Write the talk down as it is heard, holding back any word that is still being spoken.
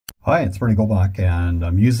Hi, it's Bernie Goldbach, and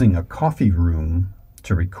I'm using a coffee room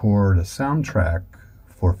to record a soundtrack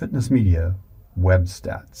for Fitness Media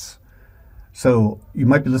Webstats. So you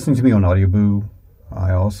might be listening to me on Audioboo.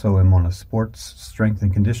 I also am on a sports strength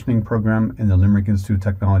and conditioning program in the Limerick Institute of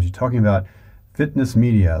Technology talking about Fitness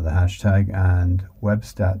Media, the hashtag, and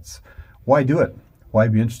Webstats. Why do it? Why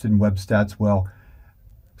be interested in Webstats? Well,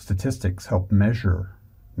 statistics help measure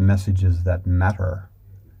messages that matter.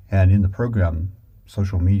 And in the program,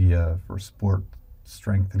 social media for sport,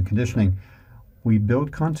 strength, and conditioning, we build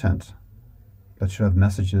content that should have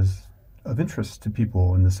messages of interest to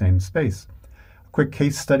people in the same space. A quick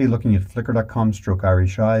case study looking at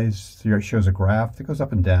flickr.com/Irish Eyes shows a graph that goes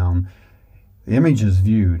up and down. The images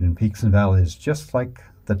viewed in peaks and valleys, just like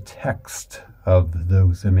the text of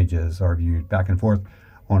those images are viewed back and forth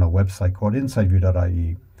on a website called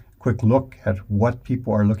insideview.ie. Quick look at what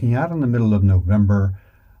people are looking at in the middle of November.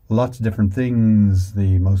 Lots of different things.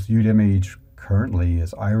 The most viewed image currently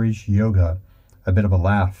is Irish yoga, a bit of a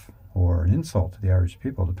laugh or an insult to the Irish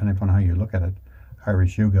people, depending upon how you look at it.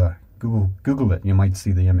 Irish yoga, Google it, you might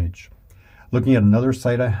see the image. Looking at another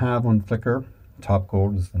site I have on Flickr,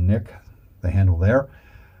 topgold is the nick, the handle there.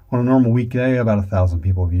 On a normal weekday, about 1,000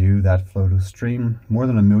 people view that photo stream. More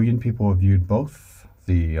than 1 million people have viewed both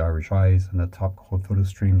the Irish Eyes and the topgold photo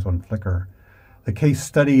streams on Flickr. The case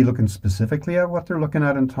study looking specifically at what they're looking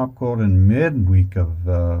at in topgold in midweek of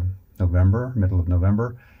November, middle of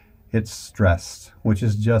November, it's stressed, which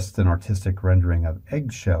is just an artistic rendering of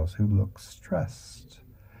eggshells who look stressed.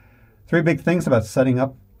 3 big things about setting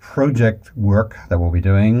up project work that we'll be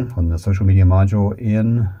doing on the social media module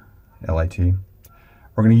in LIT.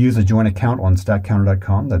 We're going to use a joint account on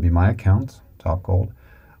statcounter.com. That'd be my account, topgold.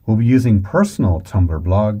 We'll be using personal Tumblr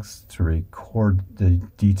blogs to record the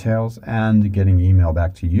details and getting email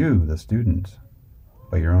back to you, the student,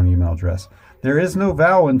 by your own email address. There is no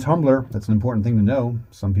vowel in Tumblr. That's an important thing to know.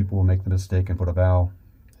 Some people will make the mistake and put a vowel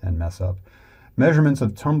and mess up. Measurements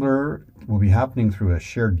of Tumblr will be happening through a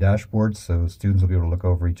shared dashboard, so students will be able to look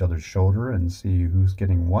over each other's shoulder and see who's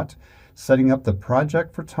getting what. Setting up the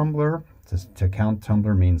project for Tumblr. To count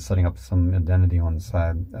Tumblr means setting up some identity on the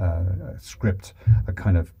side, a script, a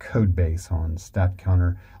kind of code base on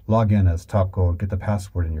StatCounter. Log in as topgold, get the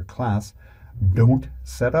password in your class. Don't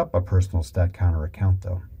set up a personal StatCounter account,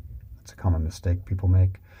 though. It's a common mistake people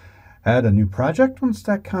make. Add a new project on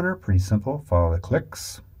StatCounter, pretty simple. Follow the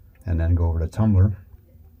clicks, and then go over to Tumblr.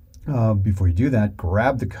 Before you do that,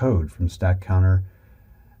 grab the code from StatCounter,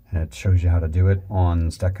 and it shows you how to do it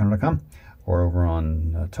on statcounter.com. Or over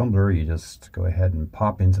on Tumblr, you just go ahead and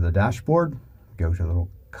pop into the dashboard, go to the little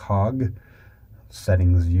cog,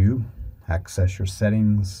 settings view, access your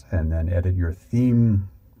settings, and then edit your theme.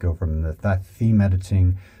 Go from that theme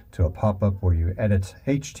editing to a pop-up where you edit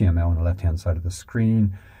HTML on the left-hand side of the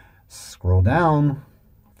screen. Scroll down,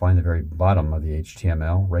 find the very bottom of the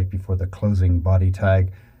HTML, right before the closing body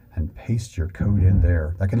tag, and paste your code in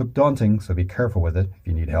there. That can look daunting, so be careful with it if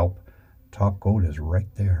you need help. Topgold is right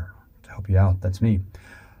there. Help you out. That's me.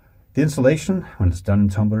 The installation, when it's done in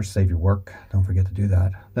Tumblr, save your work. Don't forget to do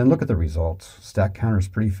that. Then look at the results. StatCounter is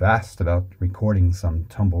pretty fast about recording some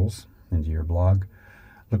tumbles into your blog.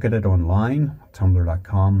 Look at it online,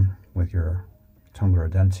 tumblr.com, with your Tumblr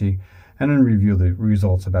identity, and then review the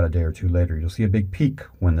results about a day or two later. You'll see a big peak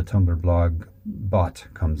when the Tumblr blog bot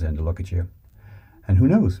comes in to look at you. And who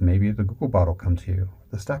knows, maybe the Google bot will come to you.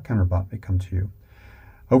 The StatCounter bot may come to you.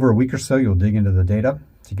 Over a week or so, you'll dig into the data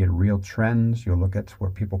to get real trends. You'll look at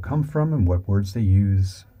where people come from and what words they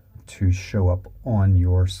use to show up on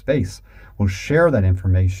your space. We'll share that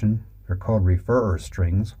information. They're called referrer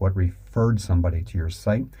strings, what referred somebody to your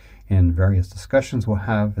site, in various discussions we'll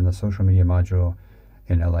have in the social media module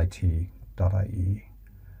in lit.ie.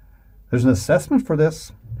 There's an assessment for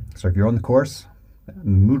this. So if you're on the course,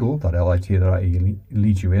 moodle.lit.ie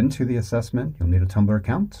leads you into the assessment. You'll need a Tumblr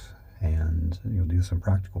account, and you'll do some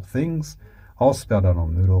practical things, all spelled out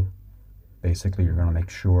on Moodle. Basically, you're going to make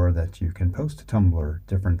sure that you can post to Tumblr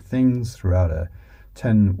different things throughout a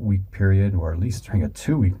 10-week period, or at least during a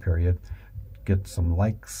 2-week period. Get some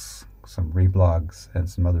likes, some reblogs, and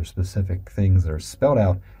some other specific things that are spelled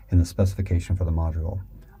out in the specification for the module.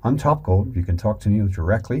 I'm topgold. You can talk to me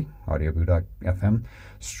directly, audioboo.fm,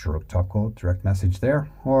 /topgold, direct message there,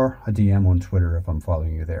 or a DM on Twitter if I'm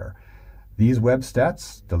following you there. These web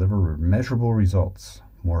stats deliver measurable results.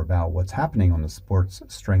 More about what's happening on the sports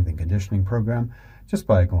strength and conditioning program just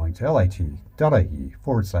by going to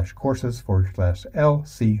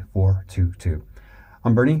lit.ie/courses/LC422.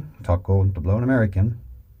 I'm Bernie, topgold, the blown American.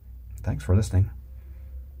 Thanks for listening.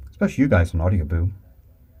 Especially you guys on Audioboo.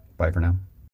 Bye for now.